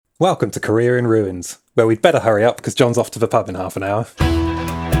Welcome to Career in Ruins, where we'd better hurry up because John's off to the pub in half an hour.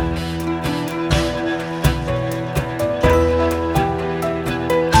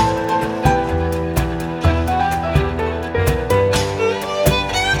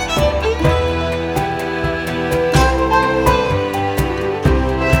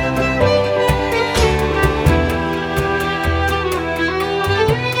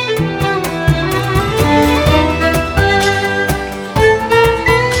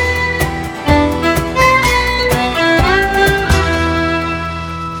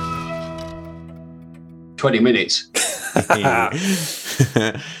 20 minutes.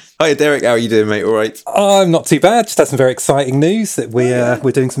 Hi, Derek. How are you doing, mate? All right? I'm not too bad. Just had some very exciting news that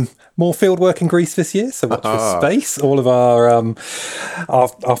we're doing some more field work in Greece this year. So watch this space. All of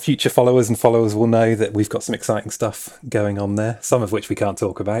our future followers will know that we've got some exciting stuff going on there. Some of which we can't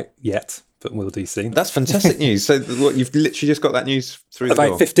talk about yet, but we'll do soon. That's fantastic news. So what, you've literally just got that news through the door?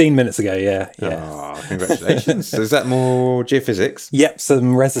 About 15 minutes ago, yeah. Oh, congratulations. So is that more geophysics? Yep,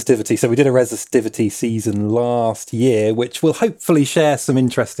 some resistivity. So we did a resistivity season last year, which will hopefully share some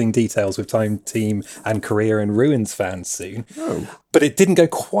interesting details with Time Team and Career in Ruins fans soon. Oh. But it didn't go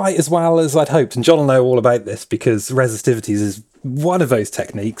quite as well as I'd hoped. And John will know all about this because resistivities is one of those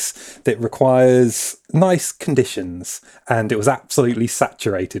techniques that requires nice conditions. And it was absolutely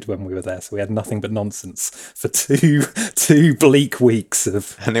saturated when we were there. So we had nothing but nonsense for two bleak weeks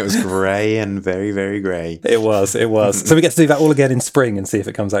of... And it was grey and very, very grey. It was. So we get to do that all again in spring and see if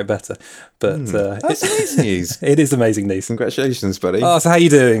it comes out better. But that's amazing news. It is amazing news. Congratulations, buddy. Oh, so how are you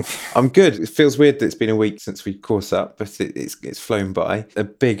doing? I'm good. It feels weird that it's been a week since we caught up, but it's flown by. A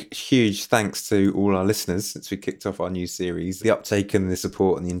big, huge thanks to all our listeners since we kicked off our new series. The uptake and the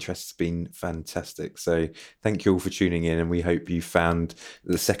support and the interest has been fantastic. So thank you all for tuning in, and we hope you found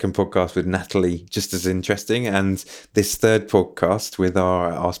the second podcast with Natalie just as interesting, and this third podcast with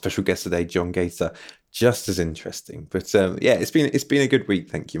our special guest today, John Gator, just as interesting. But it's been a good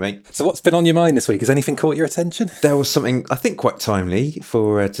week. Thank you, mate. So what's been on your mind this week? Has anything caught your attention? There was something I think quite timely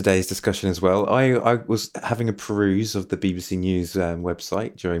for today's discussion as well. I was having a peruse of the BBC News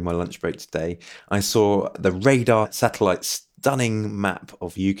website during my lunch break today. I saw the radar satellite stunning map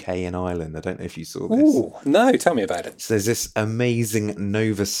of UK and Ireland. I don't know if you saw this. Ooh, no, tell me about it. So there's this amazing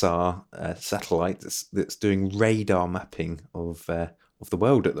Novasar satellite that's doing radar mapping of the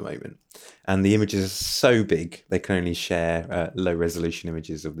world at the moment. And the images are so big, they can only share low resolution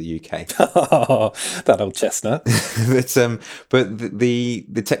images of the UK. Oh, that old chestnut. but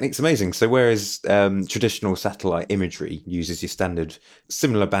the technique's amazing. So whereas traditional satellite imagery uses your standard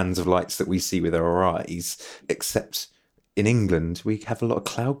similar bands of lights that we see with our eyes, except in England, we have a lot of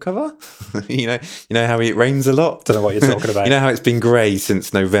cloud cover. you know how it rains a lot? Don't know what you're talking about. You know how it's been grey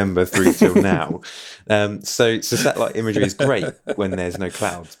since November through till now? So satellite imagery is great when there's no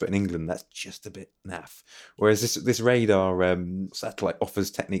clouds, but in England, that's just a bit naff. Whereas this radar satellite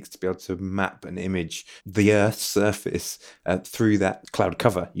offers techniques to be able to map and image the Earth's surface through that cloud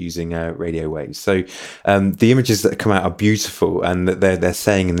cover using radio waves. So the images that come out are beautiful, and that they're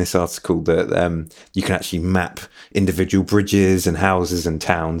saying in this article that you can actually map individual bridges and houses and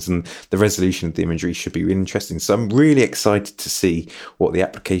towns, and the resolution of the imagery should be really interesting. So I'm really excited to see what the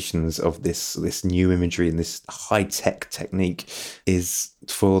applications of this new imagery and this high-tech technique is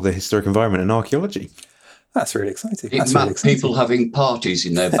for the historic environment and archaeology. That's really exciting. It mapped people having parties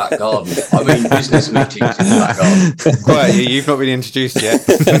in their back garden. I mean, business meetings in the back garden. Quiet, you've not been introduced yet.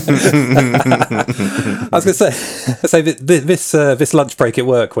 I was going to say this lunch break at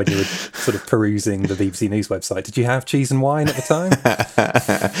work, when you were sort of perusing the BBC News website, did you have cheese and wine at the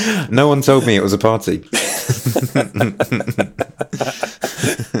time? No one told me it was a party.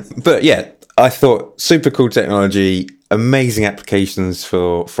 But yeah, I thought super cool technology, amazing applications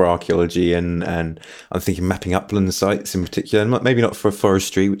for archaeology, and I'm thinking mapping upland sites in particular, and maybe not for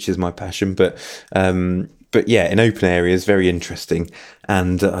forestry, which is my passion, but yeah, in open areas, very interesting.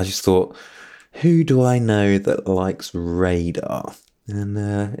 And I just thought, who do I know that likes radar? And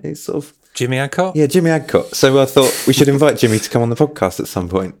it's sort of Jimmy Adcock? Yeah, Jimmy Adcock. So I thought we should invite Jimmy to come on the podcast at some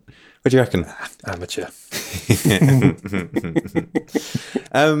point. What do you reckon? Amateur.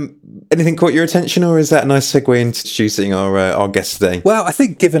 Anything caught your attention, or is that a nice segue into introducing our guest today? Well, I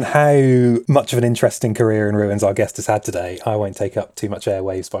think given how much of an interesting career in ruins our guest has had today, I won't take up too much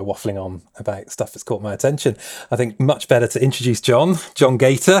airwaves by waffling on about stuff that's caught my attention. I think much better to introduce John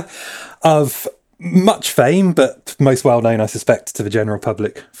Gator of much fame, but most well known, I suspect, to the general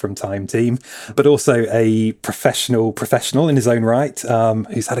public from Time Team, but also a professional in his own right,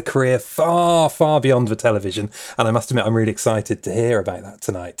 who's had a career far, far beyond the television. And I must admit, I'm really excited to hear about that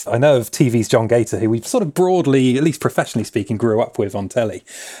tonight. I know of TV's John Gator, who we've sort of broadly, at least professionally speaking, grew up with on telly.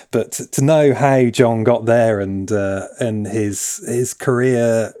 But to know how John got there and his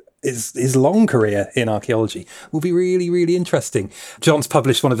career, his long career in archaeology, will be really, really interesting. John's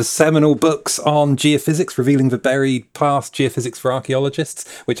published one of his seminal books on geophysics, revealing the buried past geophysics for archaeologists,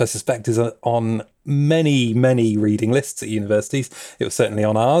 which I suspect is on many, many reading lists at universities. It was certainly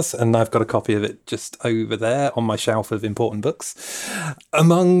on ours, and I've got a copy of it just over there on my shelf of important books,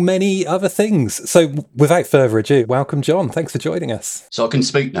 among many other things. So without further ado, welcome, John. Thanks for joining us. So I can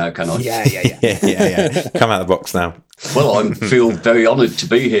speak now, can I? Yeah. Come out of the box now. Well, I feel very honoured to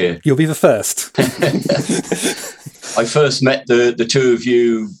be here. You'll be the first. I first met the two of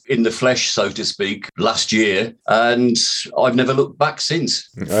you in the flesh, so to speak, last year, and I've never looked back since.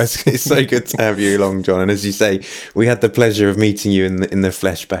 It's so good to have you along, John. And as you say, we had the pleasure of meeting you in the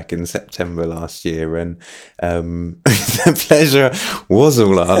flesh back in September last year, and the pleasure was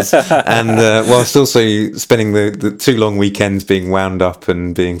all ours. And whilst also spending the 2 long weekends being wound up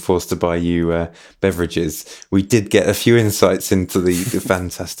and being forced to buy you beverages, we did get a few insights into the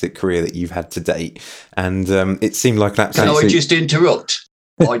fantastic career that you've had to date. And it seemed like an absolute... Can I just interrupt?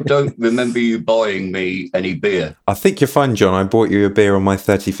 I don't remember you buying me any beer. I think you're fine, John. I bought you a beer on my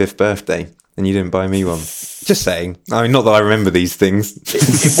 35th birthday and you didn't buy me one. Just saying. I mean, not that I remember these things.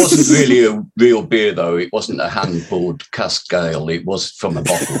 It wasn't really a real beer, though. It wasn't a hand-poured cask ale. It was from a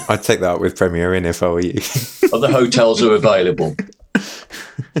bottle. I'd take that up with Premier Inn if I were you. Other hotels are available.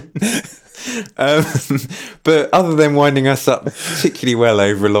 But other than winding us up particularly well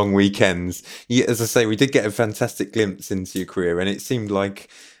over long weekends, as I say, we did get a fantastic glimpse into your career, and it seemed like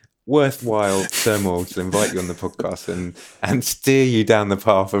worthwhile turmoil to invite you on the podcast and steer you down the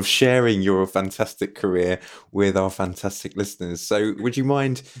path of sharing your fantastic career with our fantastic listeners. So would you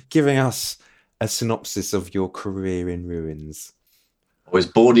mind giving us a synopsis of your career in ruins? I was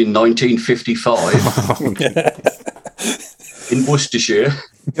born in 1955 in Worcestershire.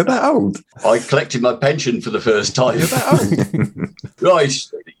 You're that old? I collected my pension for the first time. You're that old? Right.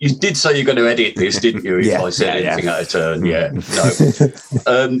 You did say you're going to edit this, didn't you? If I said anything out of turn. Yeah.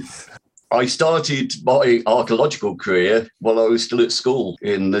 No. I started my archaeological career while I was still at school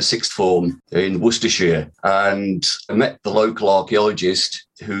in the sixth form in Worcestershire. And I met the local archaeologist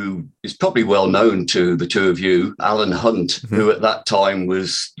who is probably well known to the two of you, Alan Hunt, who at that time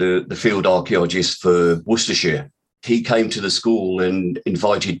was the field archaeologist for Worcestershire. He came to the school and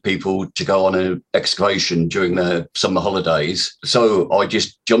invited people to go on an excavation during the summer holidays. So I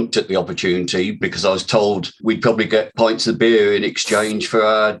just jumped at the opportunity because I was told we'd probably get pints of beer in exchange for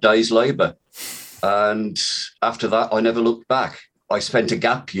our day's labour. And after that, I never looked back. I spent a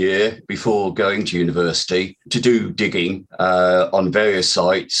gap year before going to university to do digging on various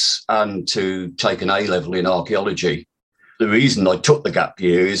sites and to take an A-level in archaeology. The reason I took the gap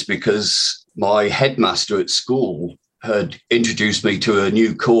year is because my headmaster at school had introduced me to a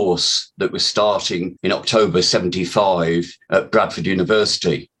new course that was starting in October 75 at Bradford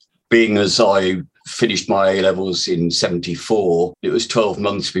University. Being as I finished my A-levels in 74, it was 12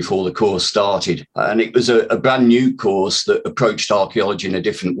 months before the course started. And it was a brand new course that approached archaeology in a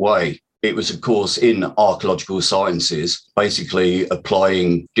different way. It was a course in archaeological sciences, basically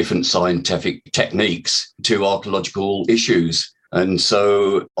applying different scientific techniques to archaeological issues. And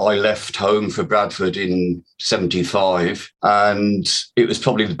so I left home for Bradford in 75, and it was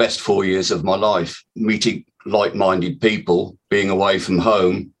probably the best 4 years of my life, meeting like-minded people, being away from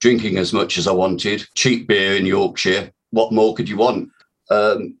home, drinking as much as I wanted, cheap beer in Yorkshire. What more could you want?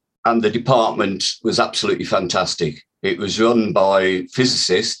 And the department was absolutely fantastic. It was run by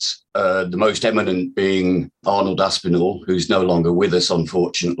physicists, the most eminent being Arnold Aspinall, who's no longer with us,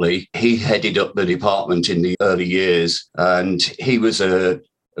 unfortunately. He headed up the department in the early years, and he was a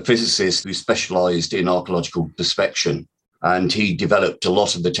physicist who specialised in archaeological perspection. And he developed a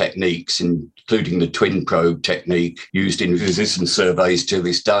lot of the techniques, including the twin probe technique used in resistance surveys to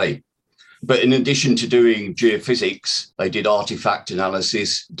this day. But in addition to doing geophysics, they did artifact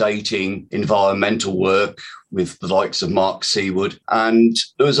analysis, dating, environmental work with the likes of Mark Seawood. And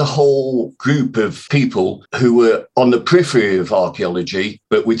there was a whole group of people who were on the periphery of archaeology,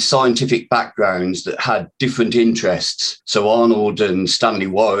 but with scientific backgrounds that had different interests. So Arnold and Stanley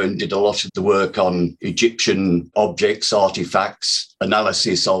Warren did a lot of the work on Egyptian objects, artifacts,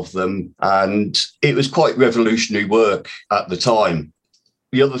 analysis of them. And it was quite revolutionary work at the time.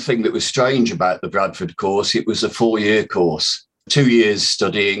 The other thing that was strange about the Bradford course, it was a 4-year course. 2 years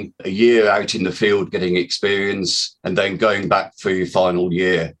studying, a year out in the field getting experience, and then going back for your final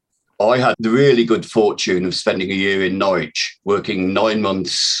year. I had the really good fortune of spending a year in Norwich, working 9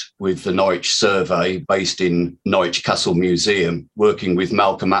 months with the Norwich Survey based in Norwich Castle Museum, working with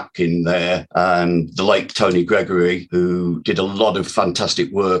Malcolm Atkin there and the late Tony Gregory, who did a lot of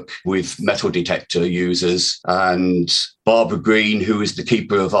fantastic work with metal detector users, and Barbara Green, who was the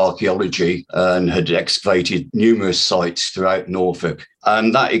keeper of archaeology and had excavated numerous sites throughout Norfolk.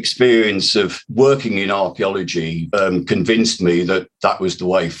 And that experience of working in archaeology convinced me that that was the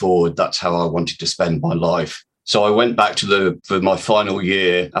way forward. That's how I wanted to spend my life. So I went back for my final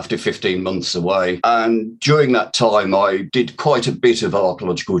year after 15 months away. And during that time, I did quite a bit of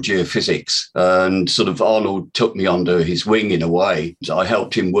archaeological geophysics, and sort of Arnold took me under his wing in a way. I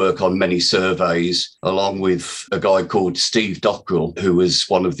helped him work on many surveys, along with a guy called Steve Dockrell, who was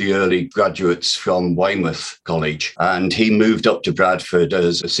one of the early graduates from Weymouth College. And he moved up to Bradford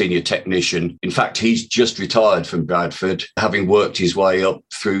as a senior technician. In fact, he's just retired from Bradford, having worked his way up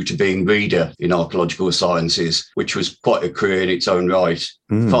through to being reader in archaeological sciences, which was quite a career in its own right,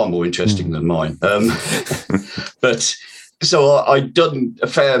 far more interesting than mine. But so I'd done a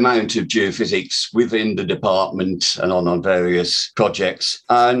fair amount of geophysics within the department and on various projects.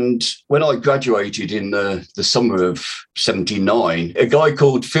 And when I graduated in the summer of 79, a guy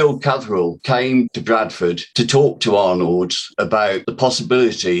called Phil Catherall came to Bradford to talk to Arnold about the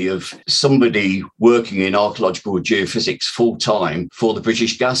possibility of somebody working in archaeological geophysics full time for the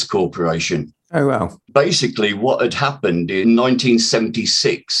British Gas Corporation. Oh, wow. Basically, what had happened in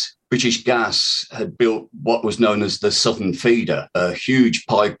 1976, British Gas had built what was known as the Southern Feeder, a huge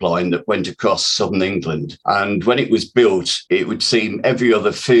pipeline that went across southern England. And when it was built, it would seem every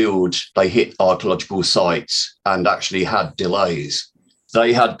other field they hit archaeological sites and actually had delays.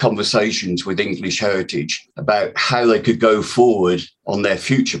 They had conversations with English Heritage about how they could go forward on their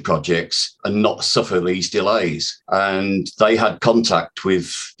future projects and not suffer these delays. And they had contact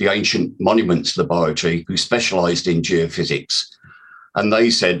with the Ancient Monuments Laboratory, who specialised in geophysics. And they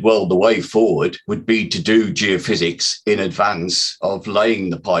said, well, the way forward would be to do geophysics in advance of laying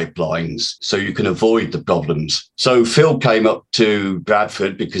the pipelines so you can avoid the problems. So Phil came up to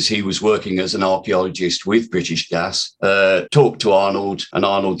Bradford because he was working as an archaeologist with British Gas, talked to Arnold, and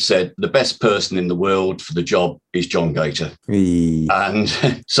Arnold said, the best person in the world for the job is John Gater.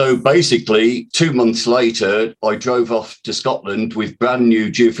 And so basically 2 months later, I drove off to Scotland with brand new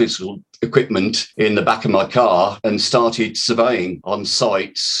geophysical equipment in the back of my car and started surveying on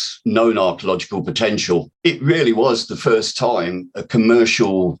sites known archaeological potential. It really was the first time a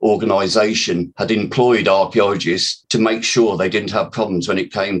commercial organisation had employed archaeologists to make sure they didn't have problems when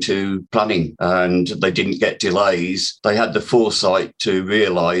it came to planning and they didn't get delays. They had the foresight to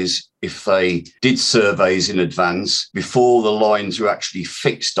realise if they did surveys in advance, before the lines were actually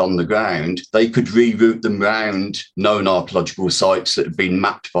fixed on the ground, they could reroute them round known archaeological sites that had been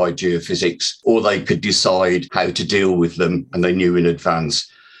mapped by geophysics, or they could decide how to deal with them, and they knew in advance.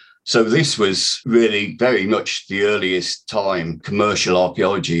 So this was really very much the earliest time commercial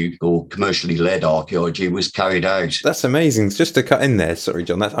archaeology or commercially led archaeology was carried out. That's amazing. Just to cut in there, sorry,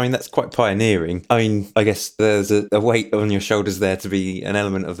 John, that's quite pioneering. I mean, I guess there's a weight on your shoulders there to be an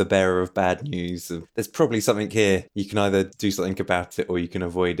element of the bearer of bad news. There's probably something here. You can either do something about it or you can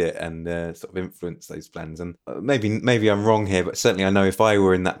avoid it and sort of influence those plans. And maybe I'm wrong here, but certainly I know if I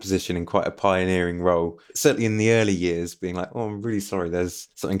were in that position in quite a pioneering role, certainly in the early years, being like, oh, I'm really sorry, there's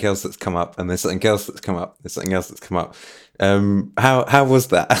something else that's come up and there's something else that's come up, there's something else that's come up. How was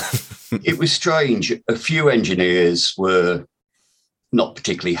that? It was strange. A few engineers were not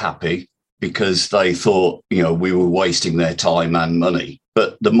particularly happy because they thought, we were wasting their time and money.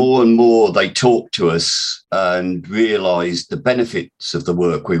 But the more and more they talked to us and realised the benefits of the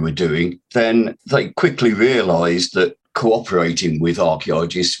work we were doing, then they quickly realised that cooperating with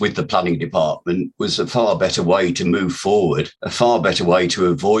archaeologists, with the planning department, was a far better way to move forward, a far better way to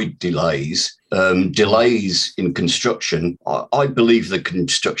avoid delays. Delays in construction, I believe the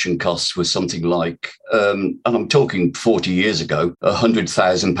construction costs were something like, and I'm talking 40 years ago,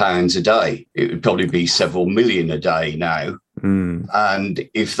 £100,000 a day. It would probably be several million a day now. And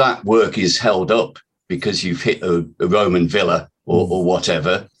if that work is held up because you've hit a Roman villa or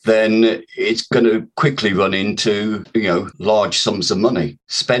whatever, then it's going to quickly run into, large sums of money.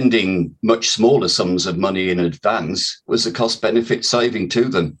 Spending much smaller sums of money in advance was a cost-benefit saving to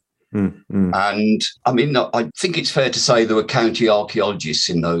them. And I mean, I think it's fair to say there were county archaeologists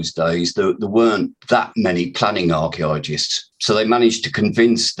in those days. There weren't that many planning archaeologists. So they managed to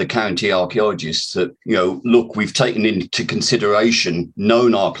convince the county archaeologists that, look, we've taken into consideration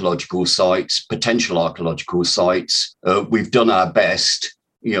known archaeological sites, potential archaeological sites. We've done our best.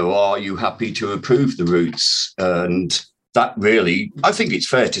 Are you happy to approve the routes? And that really, I think it's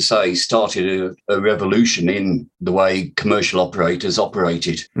fair to say, started a revolution in the way commercial operators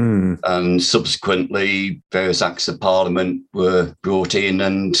operated. And subsequently, various acts of parliament were brought in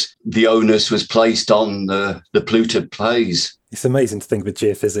and the onus was placed on the polluter plays. It's amazing to think that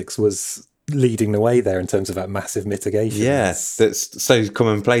geophysics was leading the way there in terms of that massive mitigation. Yes, that's so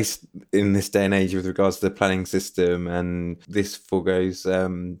commonplace in this day and age with regards to the planning system, and this foregoes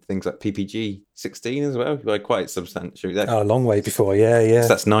things like PPG 16 as well, like quite substantial. A long way before, yeah. So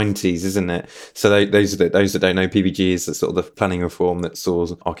that's 90s, isn't it? So those that don't know, PPG is the sort of the planning reform that saw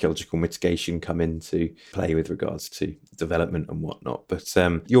archaeological mitigation come into play with regards to development and whatnot. But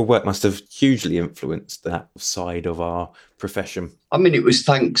your work must have hugely influenced that side of our profession. I mean, it was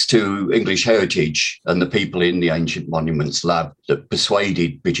thanks to English Heritage and the people in the Ancient Monuments Lab that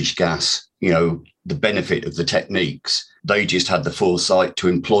persuaded British Gas, the benefit of the techniques. They just had the foresight to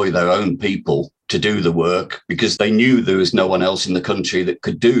employ their own people to do the work because they knew there was no one else in the country that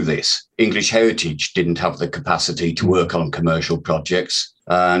could do this. English Heritage didn't have the capacity to work on commercial projects,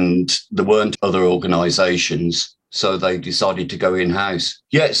 and there weren't other organisations. So they decided to go in-house.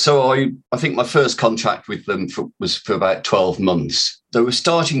 Yeah, so I think my first contract with them was for about 12 months. They were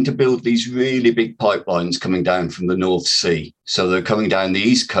starting to build these really big pipelines coming down from the North Sea. So they're coming down the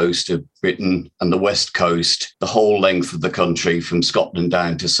east coast of Britain and the west coast, the whole length of the country, from Scotland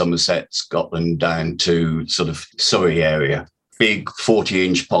down to Somerset, Scotland down to sort of Surrey area. Big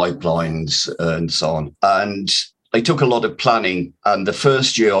 40-inch pipelines and so on. And they took a lot of planning, and the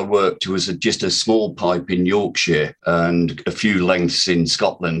first year I worked was just a small pipe in Yorkshire and a few lengths in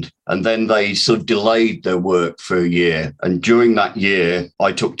Scotland. And then they sort of delayed their work for a year. And during that year,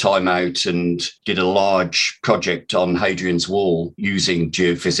 I took time out and did a large project on Hadrian's Wall using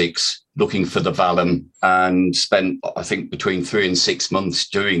geophysics, looking for the vallum, and spent, I think, between 3 and 6 months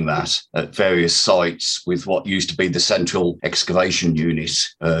doing that at various sites with what used to be the Central Excavation Unit,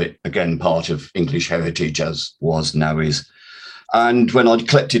 again, part of English Heritage, as was now is. And when I'd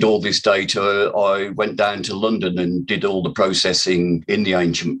collected all this data, I went down to London and did all the processing in the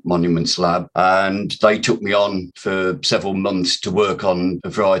Ancient Monuments Lab. And they took me on for several months to work on a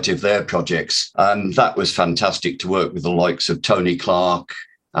variety of their projects. And that was fantastic to work with the likes of Tony Clark,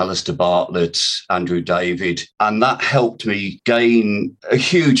 Alistair Bartlett, Andrew David, and that helped me gain a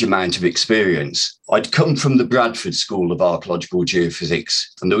huge amount of experience. I'd come from the Bradford School of Archaeological Geophysics,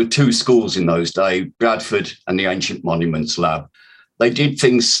 and there were two schools in those days, Bradford and the Ancient Monuments Lab. They did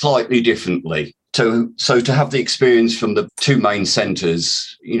things slightly differently. So to have the experience from the two main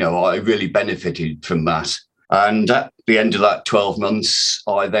centres, I really benefited from that. And at the end of that 12 months,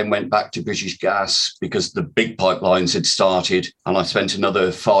 I then went back to British Gas because the big pipelines had started, and I spent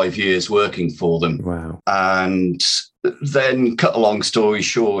another 5 years working for them. Wow. And then, cut a long story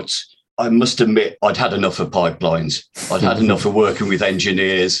short, I must admit I'd had enough of pipelines. I'd had enough of working with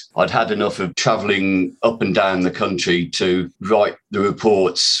engineers. I'd had enough of travelling up and down the country to write the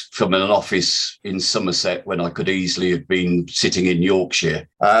reports from an office in Somerset when I could easily have been sitting in Yorkshire.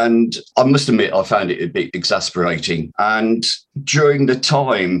 And I must admit I found it a bit exasperating. And during the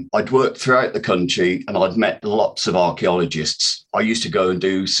time, I'd worked throughout the country and I'd met lots of archaeologists. I used to go and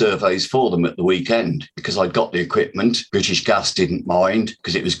do surveys for them at the weekend because I'd got the equipment. British Gas didn't mind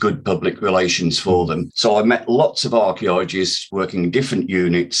because it was good public relations for them. So I met lots of archaeologists working in different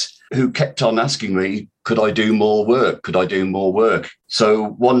units who kept on asking me, could I do more work? Could I do more work? So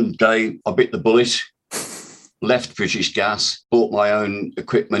one day I bit the bullet, left British Gas, bought my own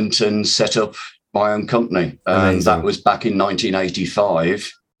equipment and set up my own company. And that was back in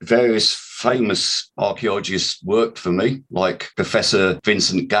 1985. Various famous archaeologists worked for me, like Professor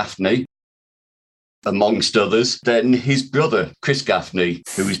Vincent Gaffney, amongst others. Then his brother, Chris Gaffney,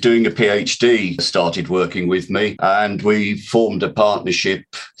 who was doing a PhD, started working with me, and we formed a partnership,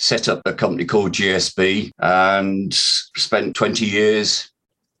 set up a company called GSB, and spent 20 years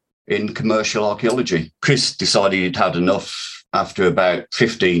in commercial archaeology. Chris decided he'd had enough after about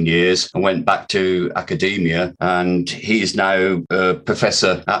 15 years and went back to academia, and he is now a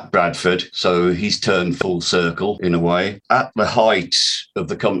professor at Bradford, so he's turned full circle in a way. At the height of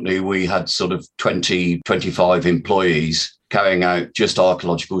the company, we had sort of 20, 25 employees, carrying out just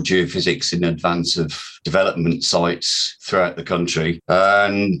archaeological geophysics in advance of development sites throughout the country.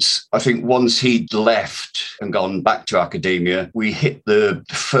 And I think once he'd left and gone back to academia, we hit the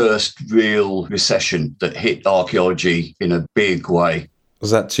first real recession that hit archaeology in a big way. Was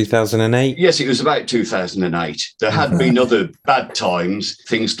that 2008? Yes, it was about 2008. There had been other bad times.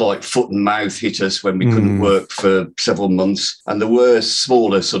 Things like foot and mouth hit us when we couldn't work for several months. And there were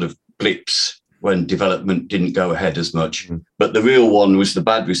smaller sort of blips when development didn't go ahead as much. But the real one was the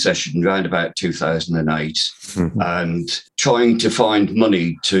bad recession around about 2008. And trying to find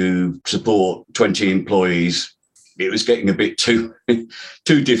money to support 20 employees, it was getting a bit too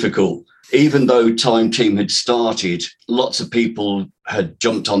difficult. Even though Time Team had started, lots of people had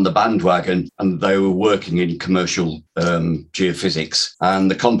jumped on the bandwagon and they were working in commercial geophysics. And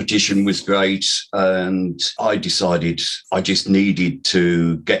the competition was great. And I decided I just needed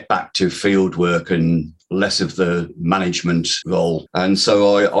to get back to field work and less of the management role. And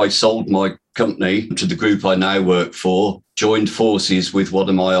so I sold my company to the group I now work for, joined forces with one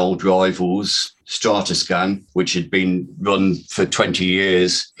of my old rivals, Stratascan, which had been run for 20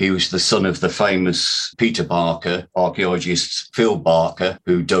 years. He was the son of the famous Peter Barker, archaeologist Phil Barker,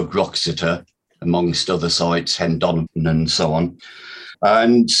 who dug Roxeter, amongst other sites, Hen Donovan and so on.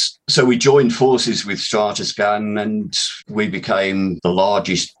 And so we joined forces with Stratascan and we became the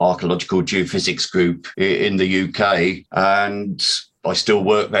largest archaeological geophysics group in the UK. And I still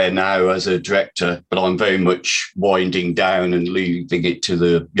work there now as a director, but I'm very much winding down and leaving it to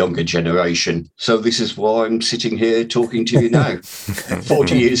the younger generation. So this is why I'm sitting here talking to you now.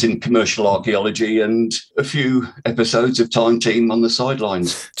 40 years in commercial archaeology and a few episodes of Time Team on the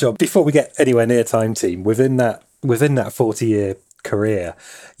sidelines. John, before we get anywhere near Time Team, within that 40-year career,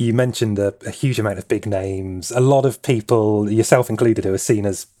 you mentioned a huge amount of big names, a lot of people, yourself included, who are seen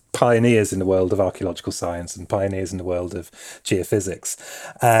as pioneers in the world of archaeological science and pioneers in the world of geophysics.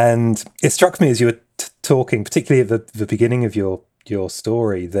 And it struck me as you were talking, particularly at the beginning of your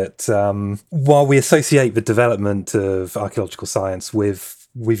story, that while we associate the development of archaeological science with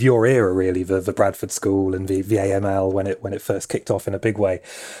your era, really, the Bradford School and the AML when it first kicked off in a big way,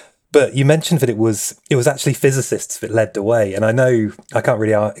 but you mentioned that it was actually physicists that led the way. And I know I can't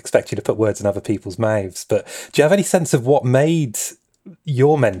really expect you to put words in other people's mouths, but do you have any sense of what made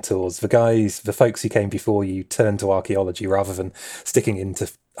your mentors, the folks who came before you, turn to archaeology rather than sticking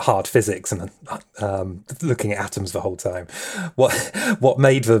into hard physics and looking at atoms the whole time? What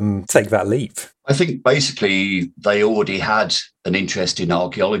made them take that leap? I think basically they already had an interest in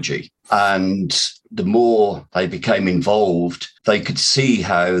archaeology, and the more they became involved, they could see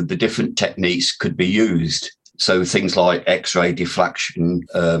how the different techniques could be used. So things like X-ray diffraction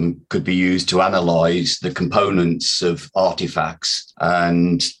could be used to analyse the components of artefacts,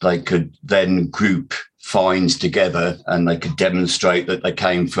 and they could then group finds together and they could demonstrate that they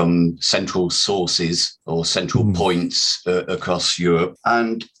came from central sources or central points across Europe.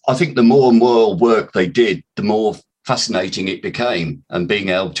 And I think the more and more work they did, the more fascinating it became, and being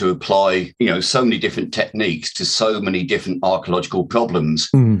able to apply, so many different techniques to so many different archaeological problems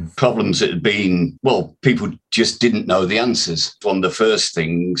that had been, people just didn't know the answers. One of the first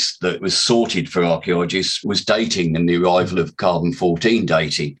things that was sorted for archaeologists was dating and the arrival of carbon-14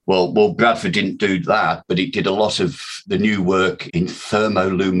 dating. Well, Bradford didn't do that, but it did a lot of the new work in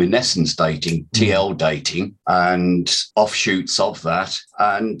thermoluminescence dating, TL dating, and offshoots of that.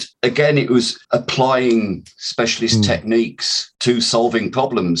 And again, it was applying specialist techniques to solving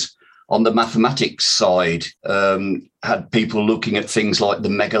problems. On the mathematics side, had people looking at things like the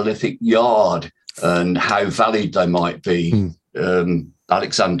megalithic yard and how valid they might be.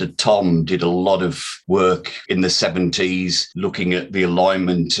 Alexander Thom did a lot of work in the 70s looking at the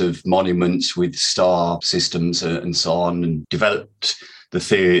alignment of monuments with star systems and so on, and developed the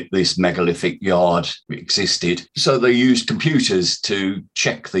theory this megalithic yard existed. So they used computers to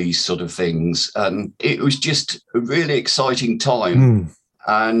check these sort of things. And it was just a really exciting time.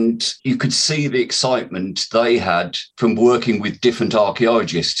 And you could see the excitement they had from working with different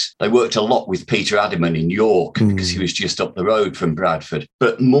archaeologists. They worked a lot with Peter Addiman in York because he was just up the road from Bradford.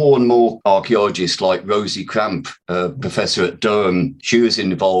 But more and more archaeologists like Rosie Cramp, a professor at Durham, she was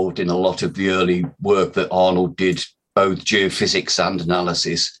involved in a lot of the early work that Arnold did, both geophysics and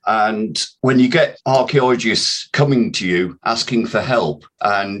analysis. And when you get archaeologists coming to you asking for help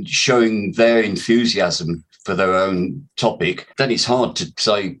and showing their enthusiasm for their own topic, then it's hard to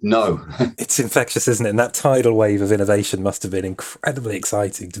say no. It's infectious, isn't it? And that tidal wave of innovation must have been incredibly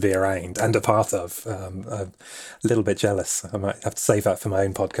exciting to be around and a part of. I'm a little bit jealous. I might have to save that for my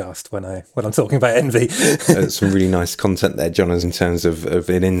own podcast when I'm talking about envy. Some really nice content there, John, in terms of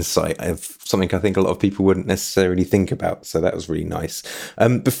an insight of something I think a lot of people wouldn't necessarily think about. So that was really nice.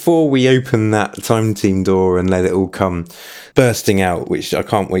 Before we open that time team door and let it all come bursting out, which I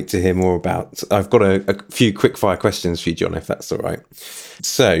can't wait to hear more about, I've got a few quick fire questions for you, John, if that's all right.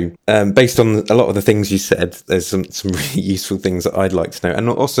 So based on a lot of the things you said, there's some really useful things that I'd like to know, and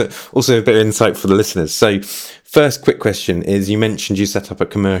also a bit of insight for the listeners. So first quick question is, you mentioned you set up a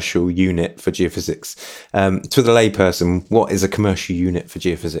commercial unit for geophysics. To the layperson, what is a commercial unit for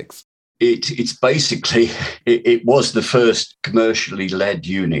geophysics? It's basically, it was the first commercially led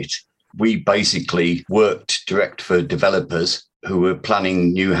unit. We basically worked direct for developers who were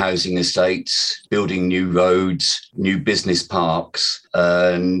planning new housing estates, building new roads, new business parks.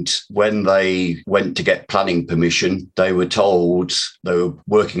 And when they went to get planning permission, they were told they were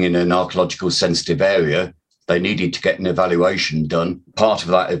working in an archaeological sensitive area. They needed to get an evaluation done. Part of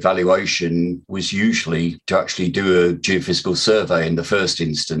that evaluation was usually to actually do a geophysical survey in the first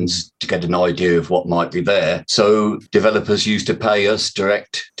instance to get an idea of what might be there. So developers used to pay us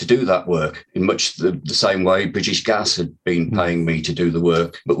direct to do that work in much the same way British Gas had been paying me to do the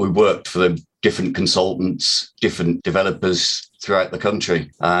work. But we worked for the different consultants, different developers throughout the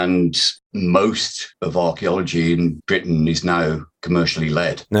country. And most of archaeology in Britain is now commercially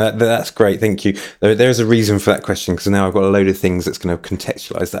led. No, that's great. Thank you. There's a reason for that question, because now I've got a load of things that's going to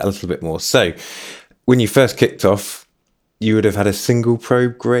contextualize that a little bit more. So when you first kicked off, you would have had a single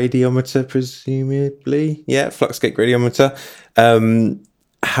probe gradiometer, presumably. Yeah, Fluxgate gradiometer.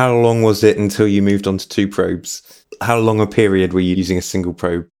 How long was it until you moved on to 2 probes? How long a period were you using a single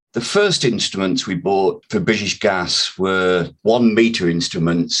probe? The first instruments we bought for British Gas were 1 metre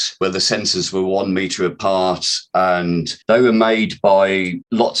instruments, where the sensors were 1 metre apart, and they were made by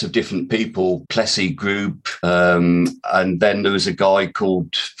lots of different people, Plessey Group, and then there was a guy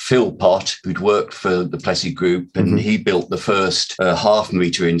called Phil Pott who'd worked for the Plessey Group, and he built the first half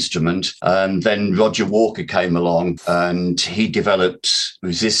metre instrument. And then Roger Walker came along and he developed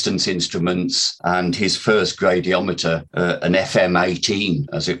resistance instruments and his first gradiometer, an FM18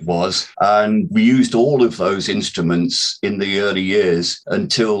 as it was. And we used all of those instruments in the early years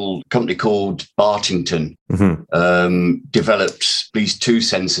until a company called Bartington developed these 2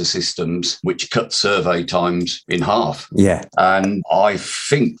 sensor systems which cut survey times in half. Yeah. And I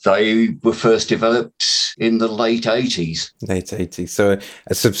think they were first developed in the late 80s. Late 80s. So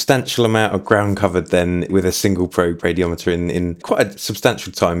a substantial amount of ground covered then with a single probe radiometer in quite a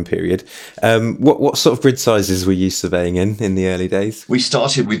substantial time period. What sort of grid sizes were you surveying in the early days? We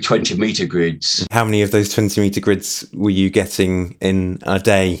started with 20 metre grids. How many of those 20 metre grids were you getting in a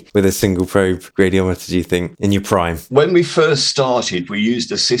day with a single probe radiometer, do you think, in your prime? When we first started, we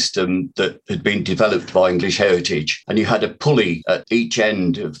used a system that had been developed by English Heritage, and you had a pulley at each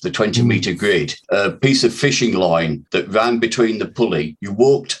end of the 20 metre grid, a piece of fishing line that ran between the pulley. You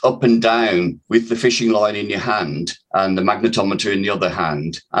walked up and down with the fishing line in your hand and the magnetometer in the other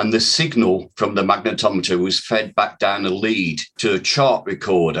hand, and the signal from the magnetometer was fed back down a lead to a chart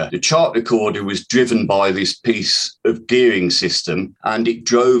recorder. The chart recorder was driven by this piece of gearing system, and it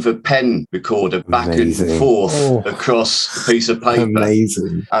drove a pen recorder back and forth across a piece of paper.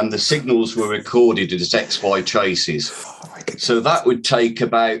 Amazing. And the signals were recorded as XY traces. So that would take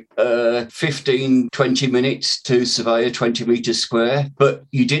about 15, 20 minutes to survey a 20 metre square. But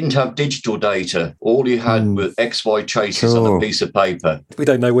you didn't have digital data. All you had were XY traces on a piece of paper. We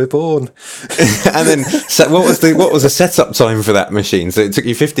don't know we're born. And then, so what was the setup time for that machine? So it took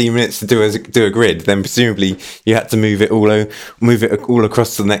you 15 minutes to do a grid. Then presumably you had to move it all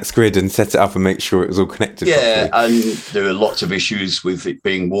across to the next grid and set it up and make sure it was all connected. Yeah, properly. and there are lots of issues with it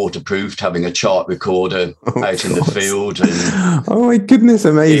being waterproofed, having a chart recorder out in the field. Oh my goodness,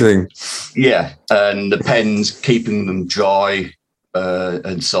 amazing. And the pens, keeping them dry,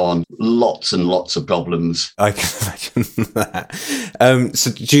 and so on. Lots and lots of problems. I can imagine that.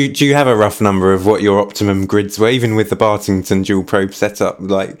 So do you have a rough number of what your optimum grids were, even with the Bartington dual probe setup?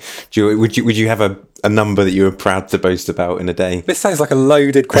 Like, would you have a number that you were proud to boast about in a day? This sounds like a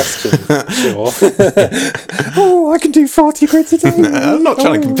loaded question. Sure. I can do 40 grids a day. I'm not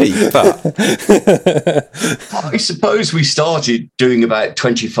trying to compete, but I suppose we started doing about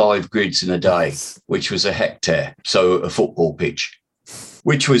 25 grids in a day, which was a hectare, so a football pitch,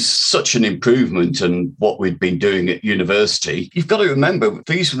 which was such an improvement on what we'd been doing at university. You've got to remember,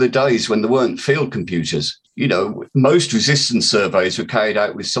 these were the days when there weren't field computers. most resistance surveys were carried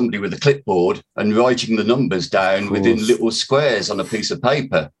out with somebody with a clipboard and writing the numbers down within little squares on a piece of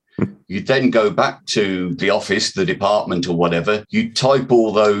paper. You'd then go back to the office, the department or whatever. You'd type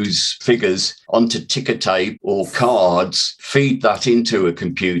all those figures onto ticker tape or cards, feed that into a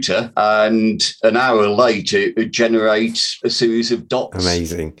computer, and an hour later it would generate a series of dots.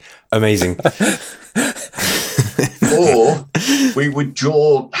 Amazing. Or we would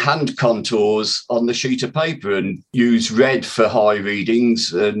draw hand contours on the sheet of paper and use red for high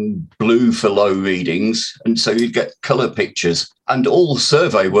readings and blue for low readings. And so you'd get colour pictures. And all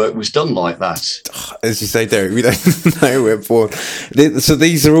survey work was done like that. As you say, Derek, we don't know we're bored. So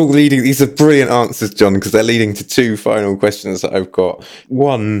these are brilliant answers, John, because they're leading to two final questions that I've got.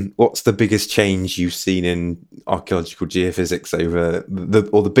 One, what's the biggest change you've seen in archaeological geophysics over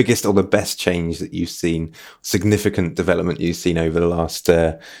the biggest or the best change that you've seen, significant development you've seen over the last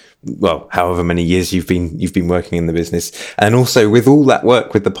however many years you've been working in the business? And also, with all that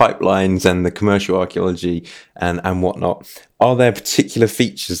work with the pipelines and the commercial archaeology and whatnot, are there particular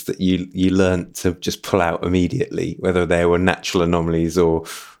features that you learnt to just pull out immediately, whether they were natural anomalies or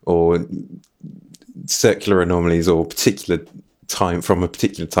circular anomalies or particular time from a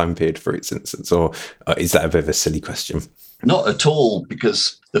particular time period, for instance? Or is that a bit of a silly question? Not at all,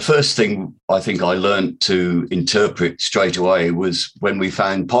 because the first thing I think I learned to interpret straight away was when we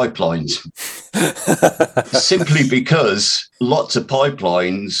found pipelines. Simply because lots of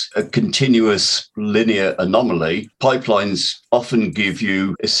pipelines, a continuous linear anomaly, pipelines often give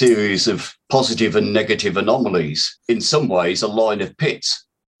you a series of positive and negative anomalies, in some ways a line of pits.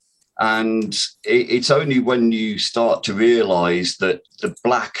 And it's only when you start to realise that the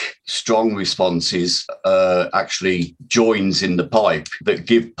black strong responses actually joins in the pipe that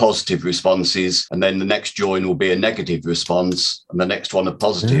give positive responses, and then the next join will be a negative response and the next one a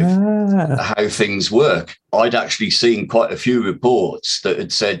positive, how things work. I'd actually seen quite a few reports that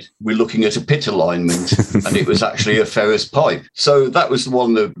had said we're looking at a pit alignment and it was actually a ferrous pipe. So that was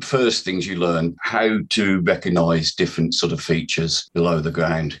one of the first things you learn, how to recognise different sort of features below the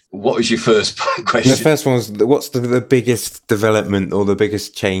ground. What was your first question? The first one was, what's the biggest development or the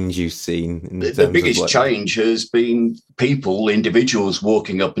biggest change you've seen? The biggest change has been individuals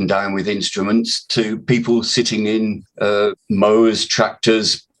walking up and down with instruments, to people sitting in mowers,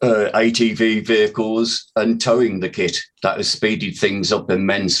 tractors, ATV vehicles and towing the kit. That has speeded things up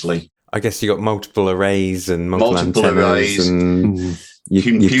immensely. I guess you got multiple arrays and multiple arrays and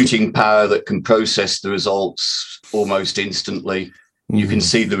computing power that can process the results almost instantly. You can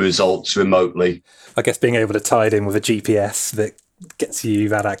see the results remotely. I guess being able to tie it in with a GPS that gets you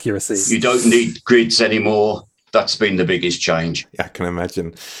that accuracy. You don't need grids anymore. That's been the biggest change. I can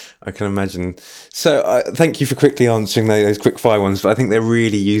imagine. So thank you for quickly answering those quick fire ones, but I think they're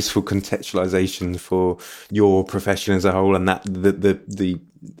really useful contextualization for your profession as a whole, and that the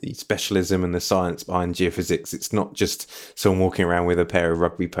specialism and the science behind geophysics. It's not just someone walking around with a pair of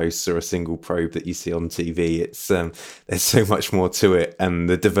rugby posts or a single probe that you see on TV. It's there's so much more to it, and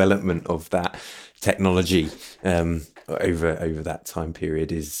the development of that technology over that time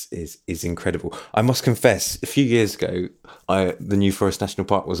period is incredible. I must confess, a few years ago, the New Forest National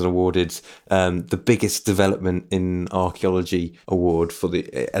Park was awarded the biggest development in archaeology award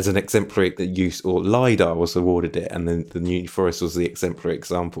as an exemplary use, or LiDAR was awarded it, and then the New Forest was the exemplary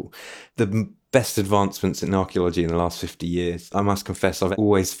example. The best advancements in archaeology in the last 50 years. I must confess, I've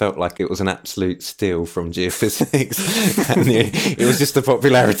always felt like it was an absolute steal from geophysics. And it was just a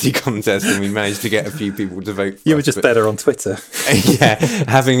popularity contest, and we managed to get a few people to vote for You were just better on Twitter.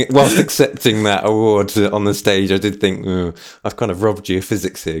 Yeah, whilst accepting that award on the stage, I did think, I've kind of robbed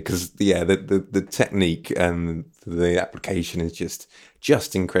geophysics here, because the technique and the application is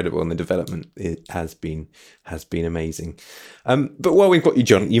just incredible, and the development has been amazing. But while we've got you,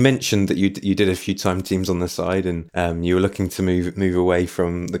 John, you mentioned that you did a few time teams on the side, and you were looking to move away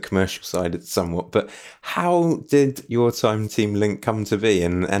from the commercial side somewhat. But how did your time team link come to be,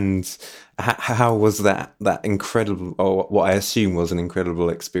 and how was that incredible, or what I assume was an incredible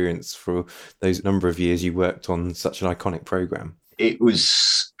experience for those number of years you worked on such an iconic program? It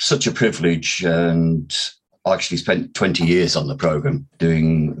was such a privilege, and I actually spent 20 years on the programme,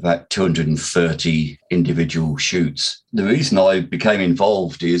 doing about 230 individual shoots. The reason I became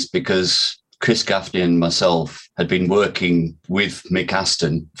involved is because Chris Gaffney and myself had been working with Mick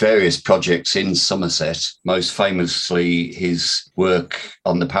Aston, various projects in Somerset, most famously his work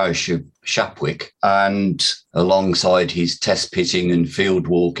on the parish of Shapwick, and alongside his test pitting and field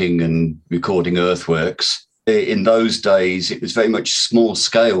walking and recording earthworks. In those days, it was very much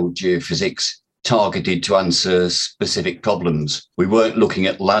small-scale geophysics. targeted to answer specific problems. We weren't looking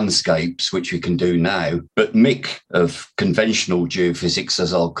at landscapes, which we can do now, but Mick of conventional geophysics,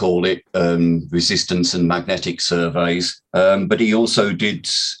 as I'll call it, resistance and magnetic surveys, but he also did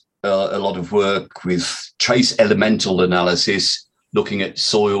a lot of work with trace elemental analysis, looking at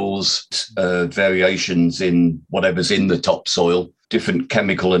soils, variations in whatever's in the topsoil, different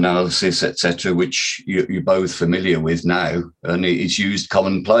chemical analysis, etc., which you're both familiar with now, and it is used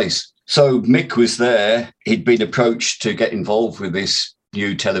commonplace. So Mick was there. He'd been approached to get involved with this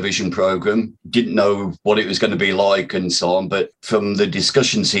new television program, didn't know what it was going to be like and so on, but from the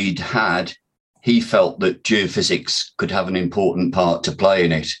discussions he'd had, he felt that geophysics could have an important part to play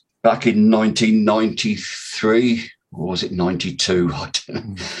in it. Back in 1993, or was it 92? I don't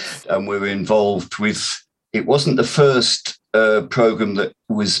know. And we were involved with, it wasn't the first program that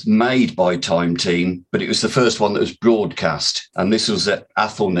was made by Time Team, but it was the first one that was broadcast. And this was at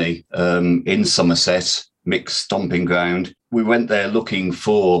Athelney in Somerset, Mick's stomping ground. We went there looking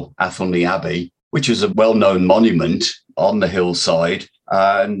for Athelney Abbey, which is a well-known monument on the hillside.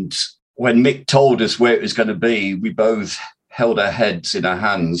 And when Mick told us where it was going to be, we both held our heads in our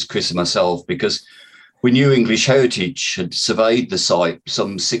hands, Chris and myself, because we knew English Heritage had surveyed the site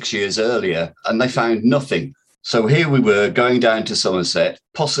some 6 years earlier, and they found nothing. So here we were going down to Somerset,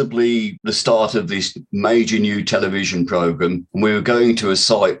 possibly the start of this major new television program. And we were going to a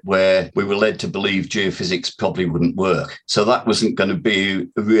site where we were led to believe geophysics probably wouldn't work. So that wasn't going to be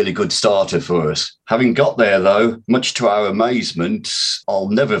a really good starter for us. Having got there, though, much to our amazement, I'll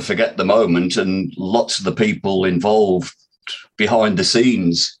never forget the moment, and lots of the people involved behind the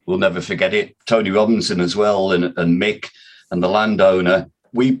scenes will never forget it. Tony Robinson as well, and Mick and the landowner.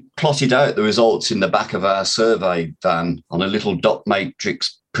 We plotted out the results in the back of our survey van on a little dot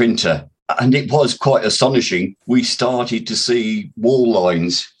matrix printer. And it was quite astonishing. We started to see wall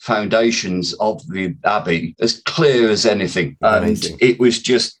lines, foundations of the Abbey as clear as anything. Amazing. And it was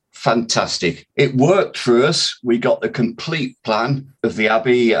just fantastic. It worked for us. We got the complete plan of the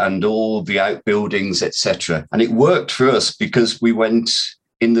Abbey and all the outbuildings, etc. And it worked for us because we went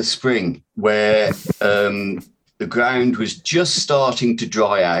in the spring where the ground was just starting to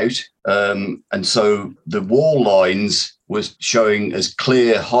dry out. And so the wall lines was showing as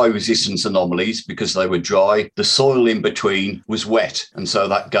clear high resistance anomalies because they were dry. The soil in between was wet. And so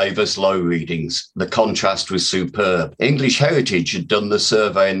that gave us low readings. The contrast was superb. English Heritage had done the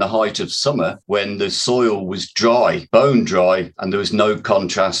survey in the height of summer when the soil was dry, bone dry, and there was no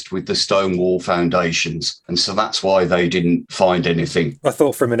contrast with the stone wall foundations. And so that's why they didn't find anything. I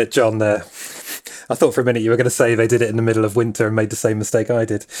thought for a minute, John, there. I thought for a minute you were going to say they did it in the middle of winter and made the same mistake I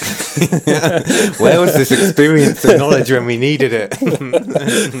did. Where was this experience and knowledge when we needed it?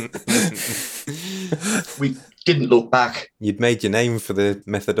 We didn't look back. You'd made your name for the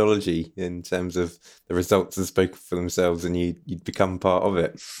methodology in terms of the results that spoke for themselves, and you'd become part of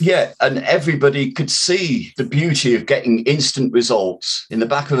it. Yeah, and everybody could see the beauty of getting instant results in the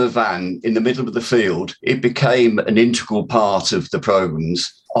back of a van in the middle of the field. It became an integral part of the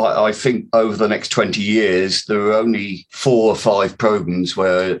programs. I think over the next 20 years, there were only 4 or 5 programs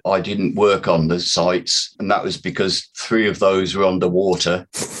where I didn't work on the sites. And that was because 3 of those were underwater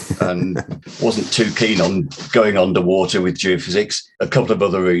and wasn't too keen on going underwater with geophysics. A couple of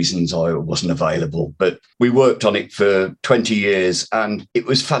other reasons I wasn't available. But we worked on it for 20 years and it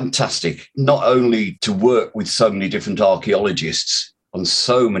was fantastic, not only to work with so many different archaeologists on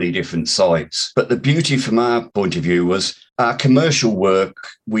so many different sites, but the beauty from our point of view was our commercial work.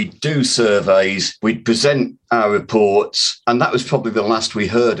 We'd do surveys, we'd present our reports, and that was probably the last we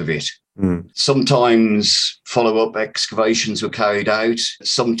heard of it. Sometimes follow-up excavations were carried out.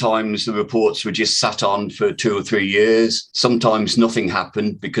 Sometimes the reports were just sat on for 2 or 3 years. Sometimes nothing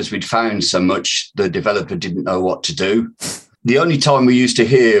happened because we'd found so much the developer didn't know what to do. The only time we used to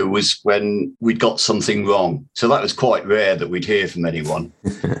hear was when we'd got something wrong. So that was quite rare that we'd hear from anyone.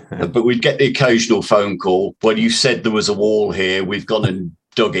 But we'd get the occasional phone call. Well, you said there was a wall here. We've gone and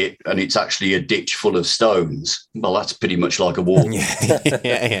dug it, and it's actually a ditch full of stones. Well, that's pretty much like a wall.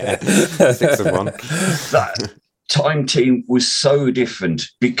 yeah. 6 of 1. That Time Team was so different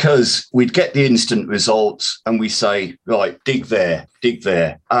because we'd get the instant results and we say, right, dig there.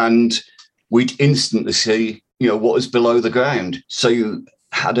 And we'd instantly see what was below the ground. So you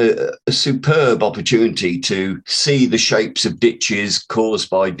had a superb opportunity to see the shapes of ditches caused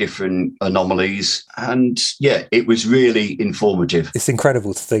by different anomalies. And yeah, it was really informative. It's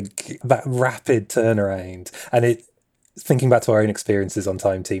incredible to think that rapid turnaround. And thinking back to our own experiences on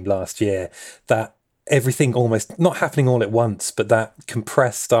Time Team last year, that everything almost not happening all at once, but that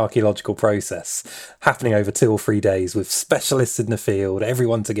compressed archaeological process happening over 2 or 3 days with specialists in the field,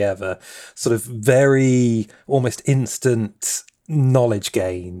 everyone together, sort of very almost instant knowledge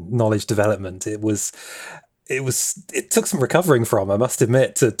gain, knowledge development. It took some recovering from, I must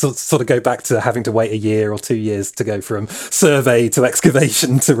admit, to sort of go back to having to wait a year or 2 years to go from survey to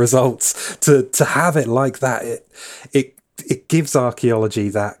excavation to results, to have it like that. It gives archaeology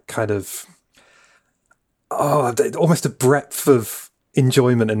that kind of almost a breadth of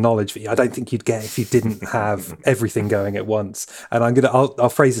enjoyment and knowledge that I don't think you'd get if you didn't have everything going at once. And I'll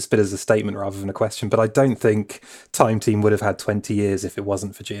phrase this bit as a statement rather than a question, but I don't think Time Team would have had 20 years if it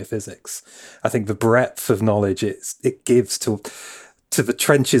wasn't for geophysics. I think the breadth of knowledge it gives to the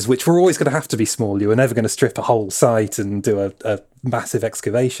trenches, which were always going to have to be small. You were never going to strip a whole site and do a massive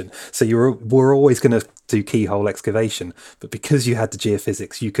excavation. So we're always going to do keyhole excavation. But because you had the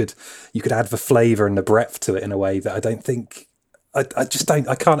geophysics, you could add the flavour and the breadth to it in a way that I don't think I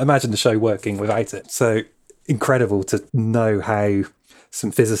can't imagine the show working without it. So incredible to know how some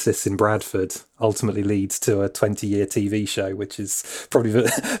physicists in Bradford ultimately leads to a 20-year TV show, which is probably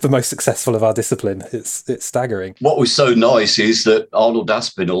the most successful of our discipline. It's staggering. What was so nice is that Arnold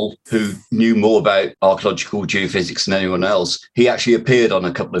Aspinall, who knew more about archaeological geophysics than anyone else, he actually appeared on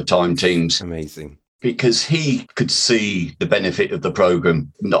a couple of Time Teams. Amazing. Because he could see the benefit of the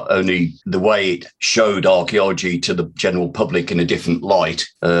programme, not only the way it showed archaeology to the general public in a different light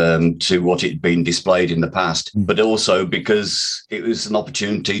to what it had been displayed in the past, but also because it was an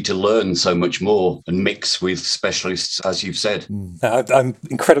opportunity to learn so much more and mix with specialists, as you've said. I'm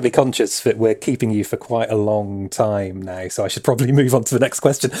incredibly conscious that we're keeping you for quite a long time now, so I should probably move on to the next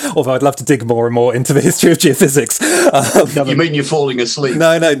question, although I'd love to dig more and more into the history of geophysics. You mean you're falling asleep?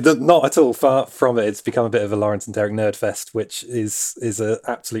 No, not at all. Far from it. It's become a bit of a Lawrence and Derek nerd fest, which is an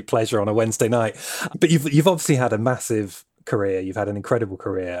absolute pleasure on a Wednesday night. But you've obviously had a massive career. You've had an incredible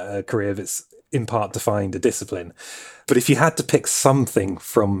career, a career that's in part defined a discipline. But if you had to pick something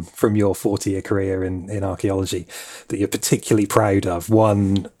from your 40-year career in archaeology that you're particularly proud of,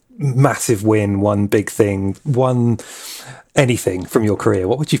 one massive win, one big thing, one anything from your career,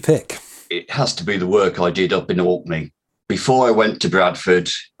 what would you pick? It has to be the work I did up in Orkney. Before I went to Bradford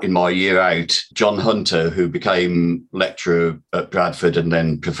in my year out, John Hunter, who became lecturer at Bradford and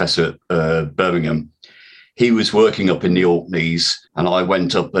then professor at Birmingham, he was working up in the Orkneys, and I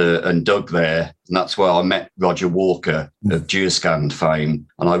went up and dug there. And that's where I met Roger Walker of Geoscanned fame.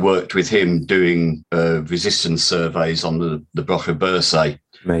 And I worked with him doing resistance surveys on the Brocha Bursay.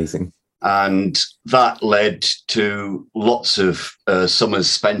 Amazing. And that led to lots of summers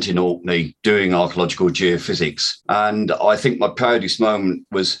spent in Orkney doing archaeological geophysics. And I think my proudest moment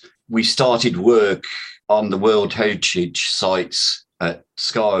was we started work on the World Heritage sites at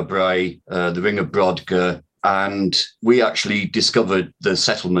Skara Brae, the Ring of Brodgar, and we actually discovered the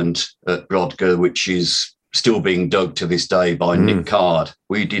settlement at Brodgar, which is still being dug to this day by Nick Card.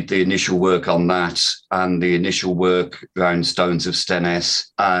 We did the initial work on that and the initial work around Stones of Stenness,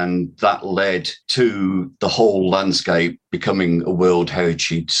 and that led to the whole landscape becoming a World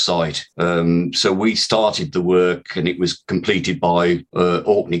Heritage Site. So we started the work and it was completed by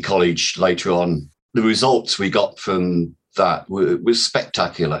Orkney College later on. The results we got from that was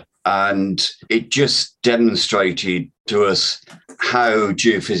spectacular, and it just demonstrated to us how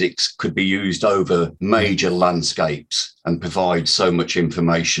geophysics could be used over major landscapes and provide so much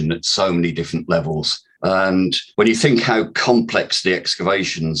information at so many different levels. And when you think how complex the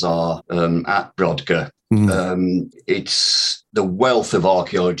excavations are at Brodgar, it's the wealth of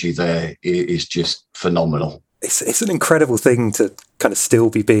archaeology there is just phenomenal. It's an incredible thing to kind of still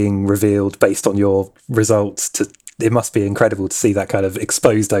be being revealed based on your results. It must be incredible to see that kind of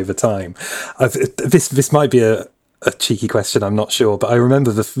exposed over time. This might be a cheeky question, I'm not sure, but I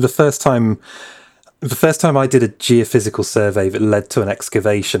remember the first time I did a geophysical survey that led to an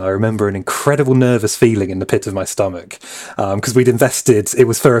excavation, I remember an incredible nervous feeling in the pit of my stomach, because we'd invested, it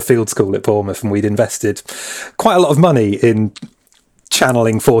was for a field school at Bournemouth, and we'd invested quite a lot of money in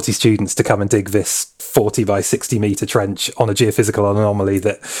channeling 40 students to come and dig this 40 by 60 metre trench on a geophysical anomaly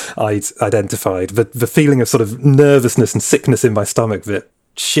that I'd identified. The feeling of sort of nervousness and sickness in my stomach that,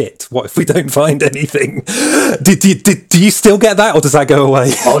 shit, what if we don't find anything? Do you still get that, or does that go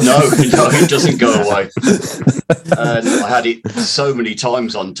away? Oh, no, it doesn't go away. And I had it so many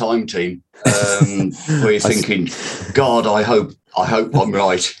times on Time Team where you're thinking, God, I hope I'm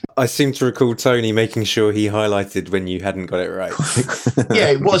right. I seem to recall Tony making sure he highlighted when you hadn't got it right. Yeah,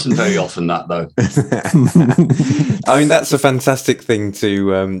 it wasn't very often that, though. I mean, that's a fantastic thing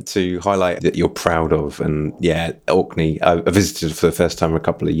to highlight that you're proud of. And yeah, Orkney, I visited for the first time a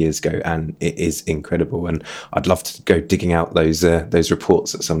couple of years ago, and it is incredible. And I'd love to go digging out those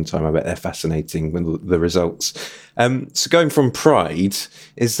reports at some time. I bet they're fascinating with the results. So going from Pride,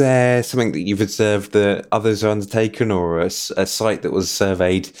 is there something that you've observed that others are undertaken, or a site that was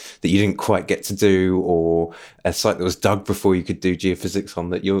surveyed that you didn't quite get to do, or a site that was dug before you could do geophysics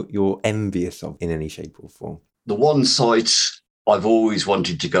on that you're envious of in any shape or form? The one site I've always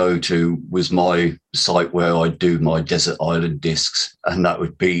wanted to go to was my site where I do my desert island discs, and that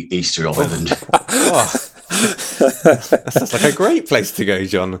would be Easter Island. Oh. That sounds like a great place to go,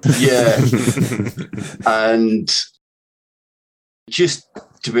 John. Yeah. And just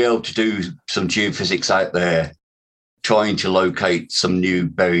to be able to do some geophysics out there, trying to locate some new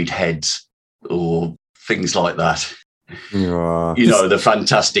buried heads or things like that. Yeah. You know, the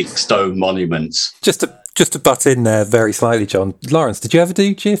fantastic stone monuments. Just to butt in there very slightly, John. Lawrence, did you ever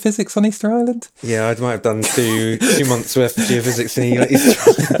do geophysics on Easter Island? Yeah, I might have done two months worth of geophysics in Easter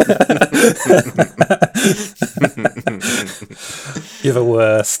Island. You're the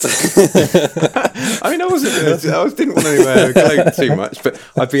worst. I mean, I didn't want to gloat too much, but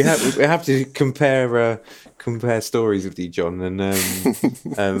I'd be happy to compare stories with you, John. And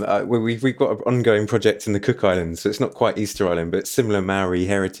we've got an ongoing project in the Cook Islands, so it's not quite Easter Island, but similar Maori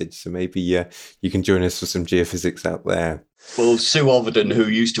heritage. So maybe you can join us for some geophysics out there. Well, Sue Overton, who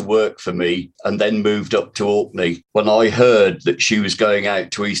used to work for me and then moved up to Orkney, when I heard that she was going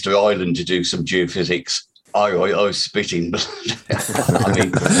out to Easter Island to do some geophysics, I was spitting blood. I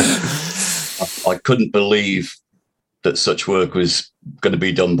mean, I couldn't believe that such work was going to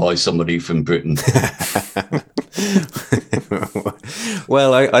be done by somebody from Britain.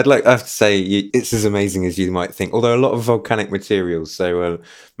 Well, I have to say it's as amazing as you might think. Although a lot of volcanic materials, so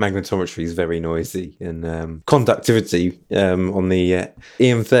magnetometry is very noisy, and conducticity on the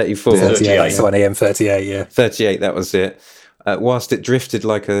EM34, 38, so on EM38, yeah, 38. That was it. Whilst it drifted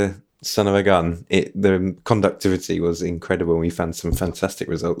like a son of a gun, the conductivity was incredible. We found some fantastic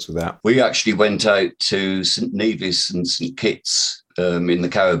results with that. We actually went out to St Nevis and St Kitts in the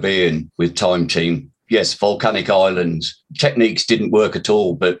Caribbean with Time Team. Yes, volcanic islands. Techniques didn't work at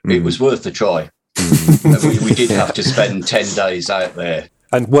all, but it was worth the try. We did have to spend 10 days out there.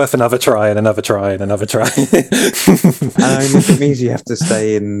 And worth another try and another try and another try. It means you have to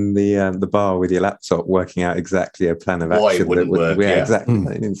stay in the bar with your laptop working out exactly a plan of action. Why it wouldn't work. Yeah,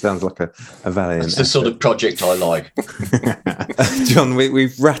 exactly. It sounds like a valiant It's the sort of project I like. John,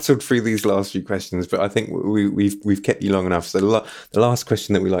 we've rattled through these last few questions, but I think we've kept you long enough. So the last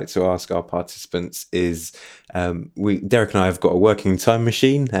question that we like to ask our participants is, Derek and I have got a working time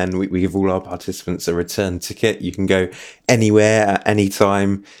machine, and we give all our participants a return ticket. You can go anywhere at any time,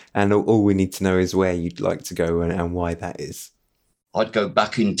 and all we need to know is where you'd like to go and why that is. I'd go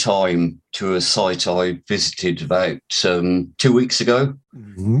back in time to a site I visited about 2 weeks ago.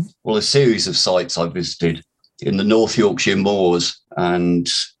 Mm-hmm. Well, a series of sites I visited in the North Yorkshire moors, and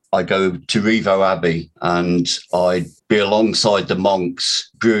I go to Rievaulx Abbey, and I'd be alongside the monks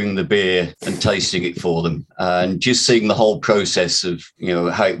brewing the beer and tasting it for them, and just seeing the whole process of,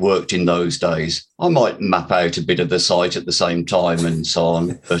 how it worked in those days. I might map out a bit of the site at the same time and so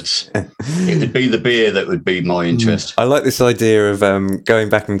on, but it would be the beer that would be my interest. I like this idea of going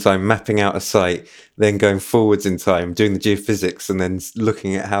back in time, mapping out a site, then going forwards in time, doing the geophysics, and then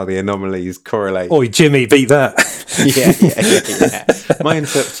looking at how the anomalies correlate. Oi, Jimmy, beat that. Yeah. My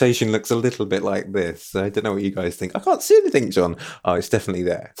interpretation looks a little bit like this. So I don't know what you guys think. I can't see anything, John. Oh, it's definitely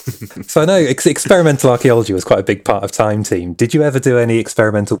there. So I know experimental archaeology was quite a big part of Time Team. Did you ever do any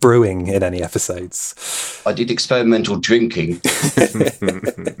experimental brewing in any episodes? I did experimental drinking.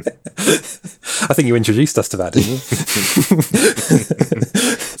 I think you introduced us to that, didn't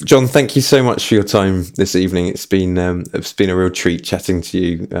you? John, thank you so much for your time this evening. It's been a real treat chatting to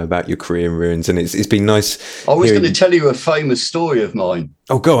you about your career in ruins, and it's been nice. I was going to tell you a famous story of mine.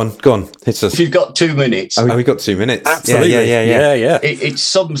 Oh, go on. Hit us. If you've got 2 minutes. Oh, we got 2 minutes. Absolutely. Yeah. It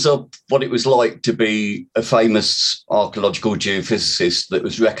sums up what it was like to be a famous archaeological geophysicist that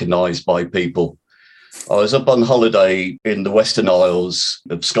was recognised by people. I was up on holiday in the Western Isles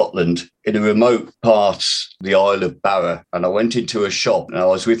of Scotland, in a remote part, the Isle of Barra, and I went into a shop, and I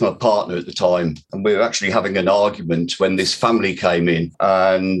was with my partner at the time, and we were actually having an argument when this family came in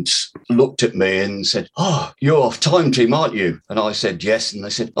and looked at me and said, "Oh, you're off Time Team, aren't you?" And I said, "Yes." And they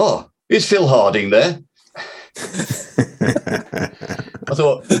said, "Oh, is Phil Harding there?" I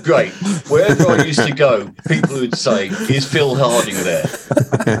thought, great. Wherever I used to go, people would say, "Is Phil Harding there?"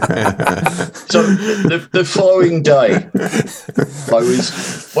 So the following day, I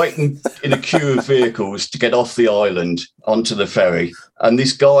was waiting in a queue of vehicles to get off the island onto the ferry. And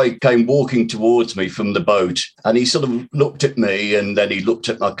this guy came walking towards me from the boat, and he sort of looked at me, and then he looked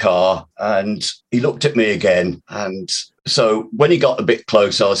at my car, and he looked at me again. And so when he got a bit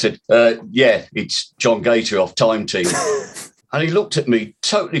closer, I said, yeah, it's John Gator off Time Team. And he looked at me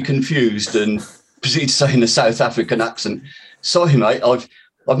totally confused and proceeded to say in a South African accent, "Sorry, mate, I've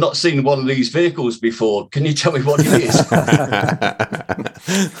not seen one of these vehicles before. Can you tell me what it is?"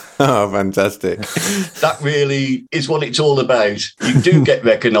 Oh, fantastic. That really is what it's all about. You do get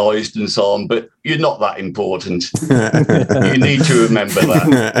recognised and so on, but you're not that important. You need to remember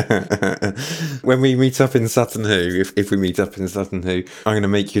that. When we meet up in Sutton Hoo, if we meet up in Sutton Hoo, I'm going to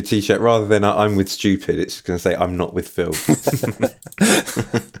make you a T-shirt. Rather than I'm with Stupid, it's going to say I'm not with Phil.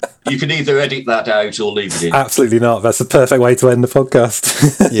 You can either edit that out or leave it in. Absolutely not. That's the perfect way to end the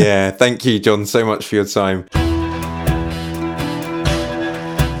podcast. Yeah, thank you, John, so much for your time.